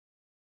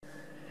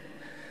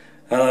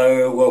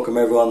Hello, welcome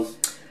everyone.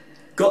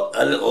 Got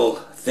a little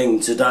thing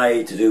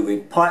today to do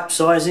with pipe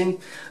sizing.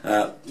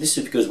 This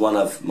is because one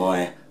of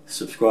my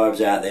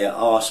subscribers out there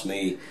asked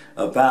me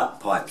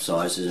about pipe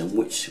sizes and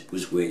which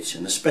was which,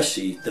 and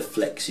especially the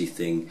flexi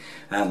thing,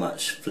 how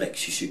much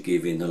flex you should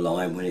give in the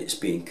line when it's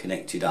being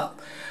connected up.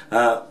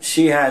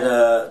 She had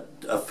a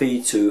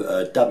feed to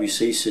a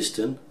WC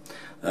cistern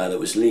that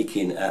was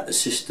leaking at the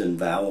cistern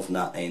valve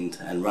nut end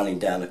and running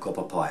down the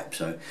copper pipe,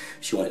 so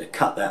she wanted to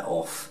cut that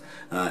off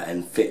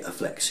and fit a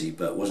flexi,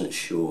 but wasn't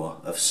sure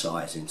of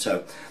sizing.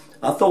 So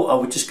I thought I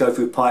would just go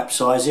through pipe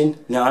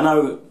sizing. Now I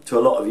know to a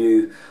lot of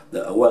you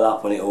that are well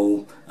up on it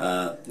all,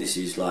 this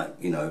is like,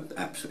 you know,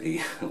 absolutely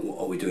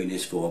what are we doing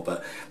this for,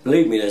 but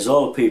believe me, there's a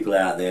lot of people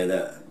out there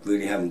that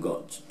really haven't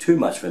got too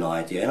much of an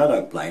idea, and I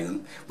don't blame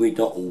them. We're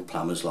not all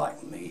plumbers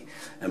like me,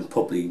 and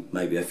probably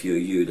maybe a few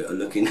of you that are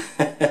looking.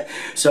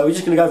 So we're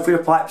just going to go through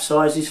the pipe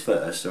sizes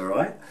first,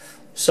 alright?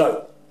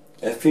 So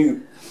a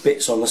few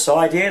bits on the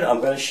side here that I'm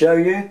going to show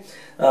you.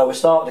 We'll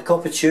start with the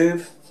copper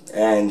tube,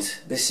 and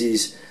this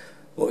is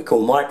what we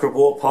call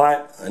microbore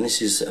pipe, and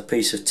this is a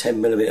piece of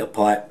 10mm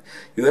pipe.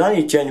 You will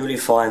only generally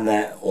find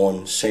that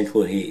on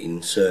central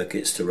heating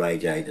circuits to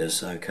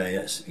radiators. Okay,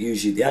 that's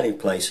usually the only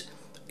place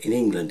in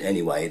England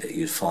anyway that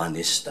you'd find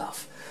this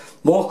stuff.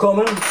 More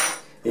common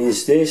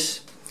is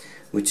this,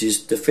 which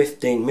is the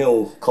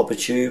 15mm copper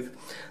tube.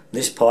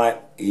 This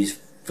pipe is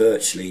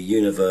virtually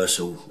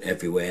universal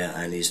everywhere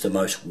and is the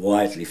most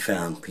widely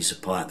found piece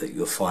of pipe that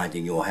you'll find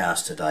in your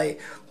house today.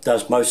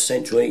 Does most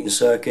central heating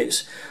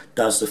circuits,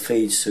 does the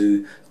feeds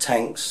to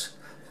tanks,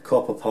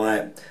 copper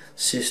pipe,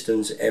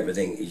 cisterns,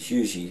 everything is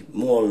usually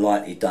more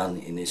likely done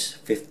in this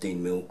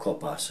 15mm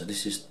copper. So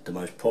this is the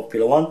most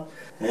popular one.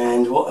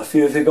 And what a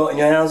few of you got in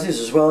your houses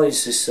as well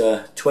is this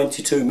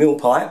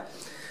 22mm pipe,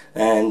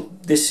 and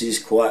this is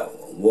quite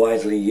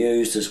widely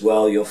used as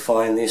well. You'll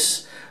find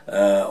this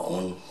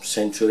on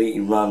central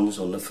heating runs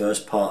on the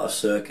first part of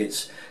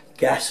circuits,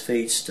 gas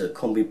feeds to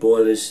combi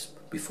boilers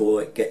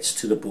before it gets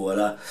to the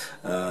boiler.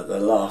 The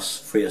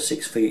last 3 or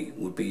 6 feet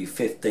would be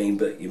 15,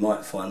 but you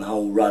might find the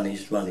whole run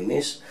is running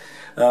this.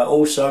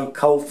 Also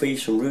cold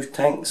feeds from roof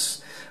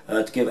tanks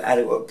to give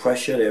adequate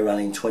pressure, they're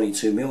running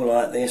 22mm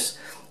like this,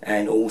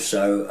 and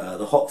also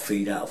the hot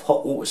feed out of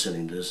hot water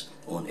cylinders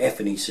on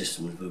F&E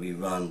systems will be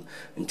run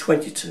in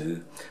 22,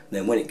 and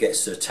then when it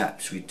gets to the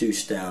taps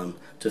reduced down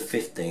to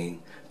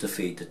 15 to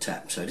feed the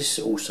tap. So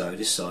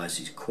this size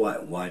is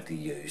quite widely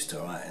used.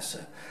 Alright, it's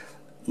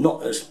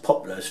not as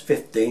popular as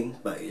 15,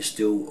 but it's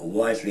still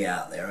widely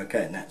out there.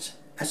 Okay, and that's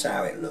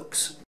how it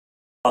looks.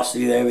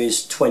 Lastly, there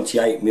is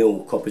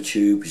 28mm copper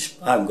tubes.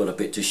 I haven't got a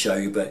bit to show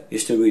you, but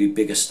it's still really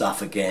bigger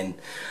stuff again,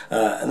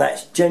 and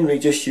that's generally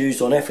just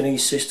used on F&E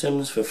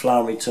systems for flow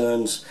and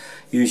returns,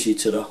 usually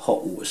to the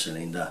hot water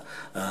cylinder,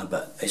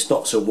 but it's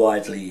not so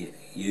widely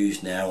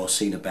used now or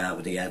seen about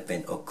with the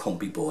advent of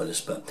combi boilers,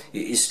 but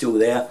it is still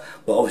there.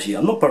 But obviously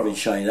I'm not bothering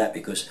showing that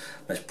because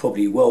that's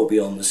probably well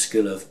beyond the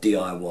skill of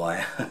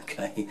DIY.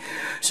 Okay,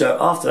 so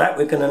after that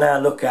we're going to now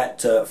look at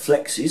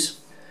flexis.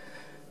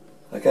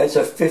 Okay,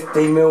 so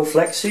 15mm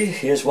flexi,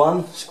 here's one,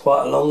 it's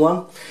quite a long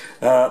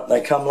one.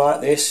 They come like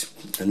this,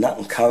 the nut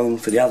and cone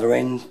for the other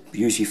end,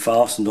 usually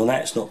fastened on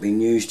that, it's not been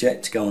used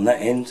yet to go on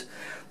that end.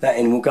 That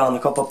end will go on the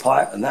copper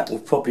pipe, and that will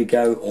probably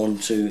go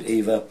onto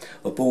either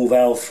a ball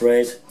valve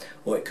thread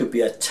or it could be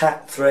a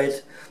tap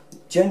thread.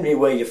 Generally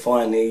where you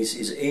find these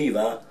is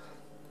either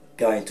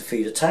going to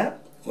feed a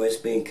tap, where it's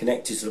being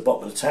connected to the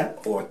bottom of the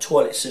tap, or a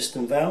toilet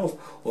system valve,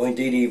 or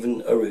indeed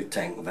even a roof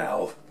tank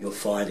valve. You'll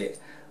find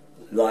it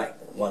like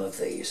one of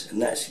these,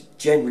 and that's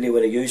generally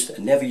where they're used.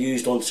 Never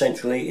used on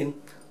central heating,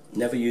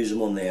 never use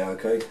them on there.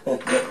 Okay.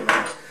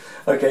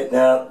 Okay,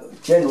 now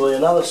generally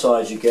another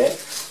size you get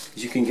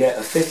is you can get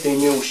a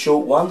 15mm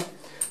short one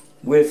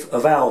with a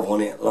valve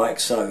on it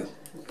like so,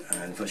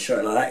 and if I show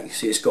it like that, you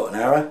see it's got an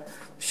arrow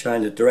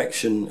showing the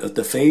direction of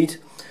the feed.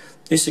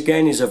 This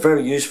again is a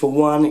very useful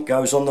one. It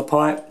goes on the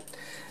pipe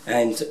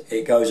and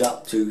it goes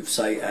up to,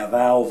 say, a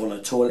valve on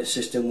a toilet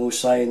system, we'll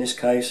say in this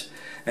case,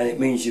 and it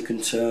means you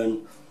can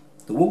turn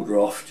the water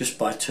off just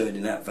by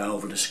turning that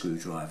valve with a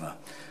screwdriver,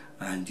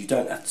 and you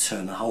don't have to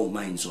turn the whole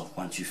mains off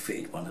once you've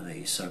fitted one of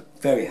these. So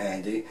very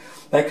handy.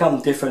 They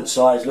come different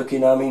size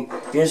looking. I mean,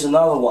 here's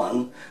another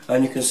one,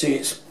 and you can see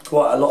it's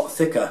quite a lot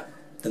thicker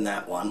than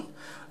that one.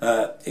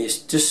 It's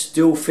just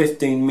still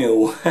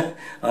 15mm.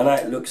 I know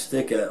it looks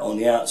thicker on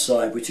the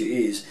outside, which it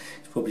is.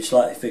 It's probably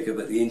slightly thicker,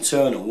 but the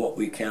internal, what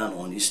we count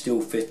on, is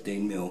still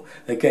 15mm.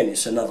 Again,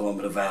 it's another one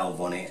with a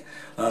valve on it,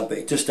 but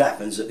it just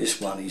happens that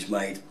this one is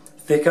made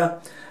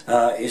thicker.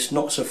 It's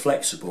not so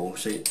flexible,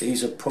 so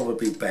these are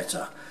probably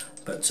better,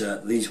 but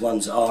these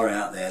ones are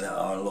out there that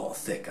are a lot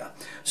thicker.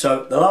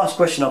 So the last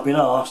question I've been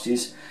asked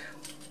is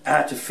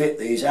how to fit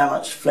these, how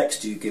much flex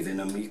do you give in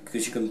them,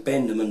 because you can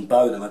bend them and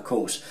bow them of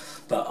course,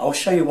 but I'll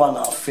show you one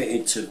that I've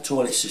fitted to the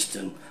toilet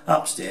system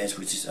upstairs,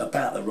 which is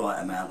about the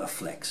right amount of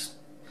flex.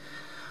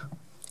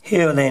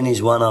 Here then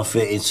is one I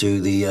fitted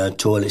to the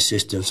toilet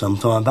system some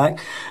time back,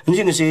 and as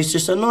you can see it's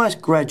just a nice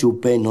gradual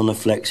bend on the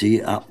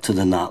flexi up to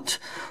the nut.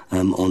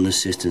 on the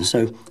system.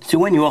 So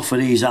when you offer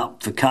these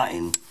up for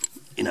cutting,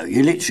 you know,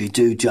 you literally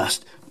do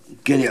just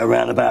get it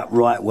around about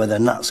right where the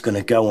nut's going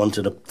to go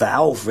onto the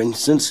valve, for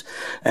instance,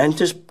 and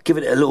just give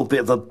it a little bit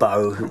of a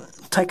bow.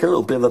 Take a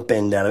little bit of a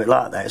bend out of it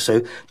like that.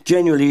 So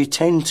generally you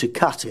tend to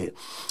cut it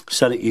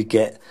so that you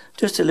get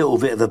just a little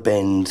bit of a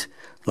bend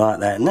like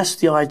that. And that's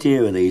the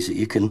idea of these, that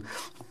you can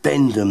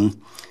bend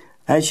them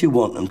as you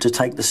want them to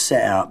take the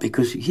set out,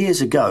 because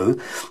years ago,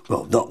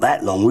 well, not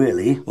that long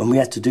really, when we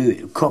had to do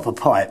it with copper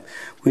pipe,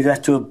 we'd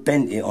have to have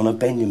bent it on a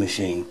bending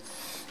machine.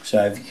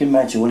 So if you can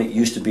imagine what it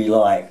used to be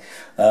like,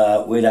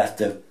 we'd have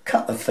to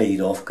cut the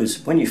feed off,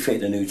 because when you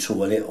fit a new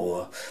toilet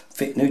or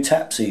fit new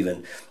taps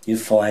even,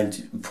 you'd find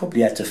you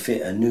probably had to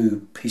fit a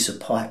new piece of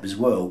pipe as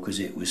well because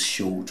it was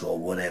short or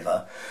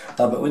whatever.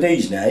 But with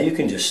these now, you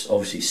can just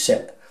obviously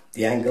set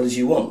the angle as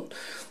you want.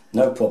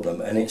 No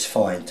problem, and it's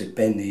fine to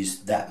bend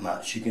these that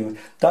much. You can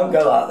don't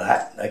go like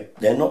that.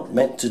 They're not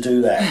meant to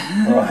do that.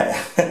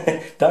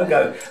 Right? Don't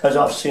go as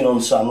I've seen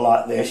on some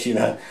like this. You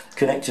know,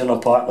 connecting a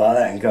pipe like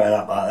that and going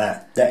up like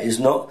that. That is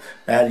not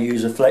how to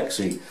use a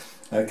flexi.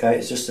 Okay,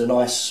 it's just a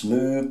nice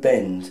smooth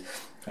bend.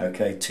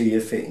 Okay, to your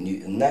fitting,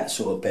 and that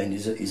sort of bend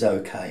is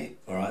okay.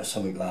 All right,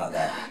 something like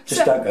that.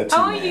 Just don't go too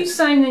Are mad. you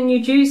saying then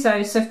you'd use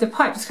those? So if the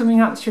pipe's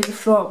coming up through the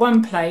floor at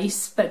one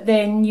place, but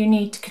then you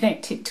need to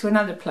connect it to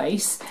another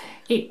place,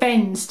 it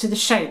bends to the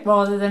shape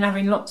rather than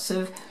having lots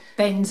of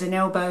bends and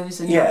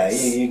elbows and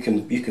nuts. You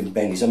can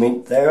bend these. I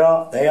mean, they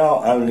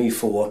are only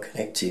for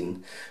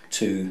connecting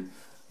to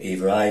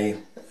either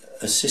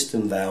a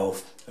system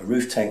valve, a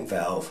roof tank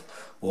valve,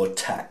 or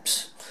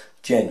taps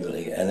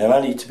generally, and they're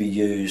only to be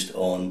used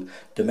on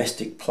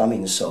domestic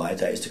plumbing side,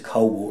 that is the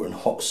cold water and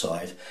hot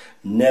side,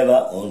 never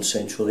on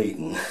central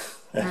heating.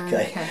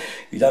 Okay.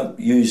 You don't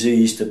use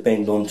these to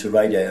bend onto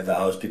radiator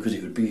valves, because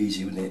it would be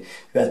easy, wouldn't it?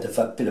 If you had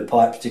the bit of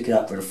pipe sticking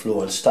up from the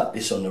floor and stuck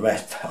this on the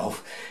rat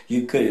valve,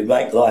 you could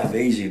make life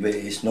easy, but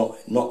it's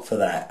not for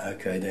that.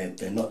 Okay,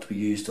 they're not to be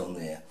used on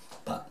there.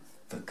 But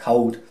for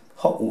cold,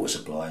 hot water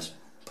supplies,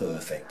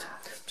 perfect.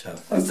 So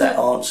hope that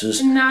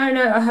answers. No,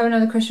 I have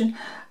another question.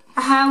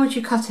 How would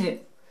you cut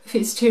it if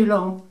it's too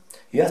long?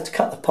 You have to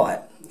cut the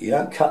pipe. You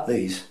don't cut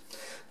these.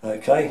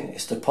 Okay,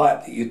 it's the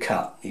pipe that you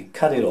cut. You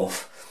cut it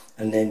off,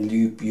 and then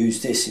you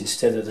use this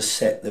instead of the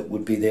set that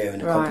would be there in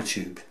the copper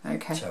tube.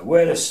 Okay. So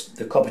where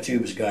the copper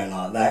tube is going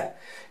like that,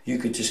 you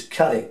could just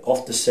cut it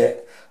off the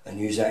set and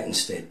use that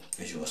instead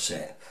as your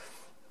set.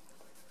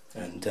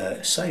 And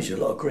it saves you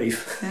a lot of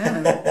grief.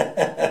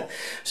 Yeah.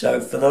 So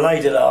for the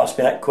lady that asked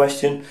me that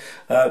question,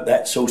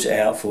 that sorts it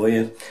out for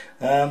you.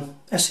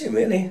 That's it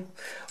really.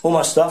 All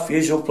my stuff,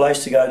 usual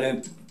place to go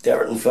to,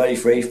 Derriton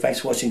 33. Thanks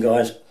for watching,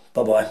 guys.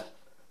 Bye bye.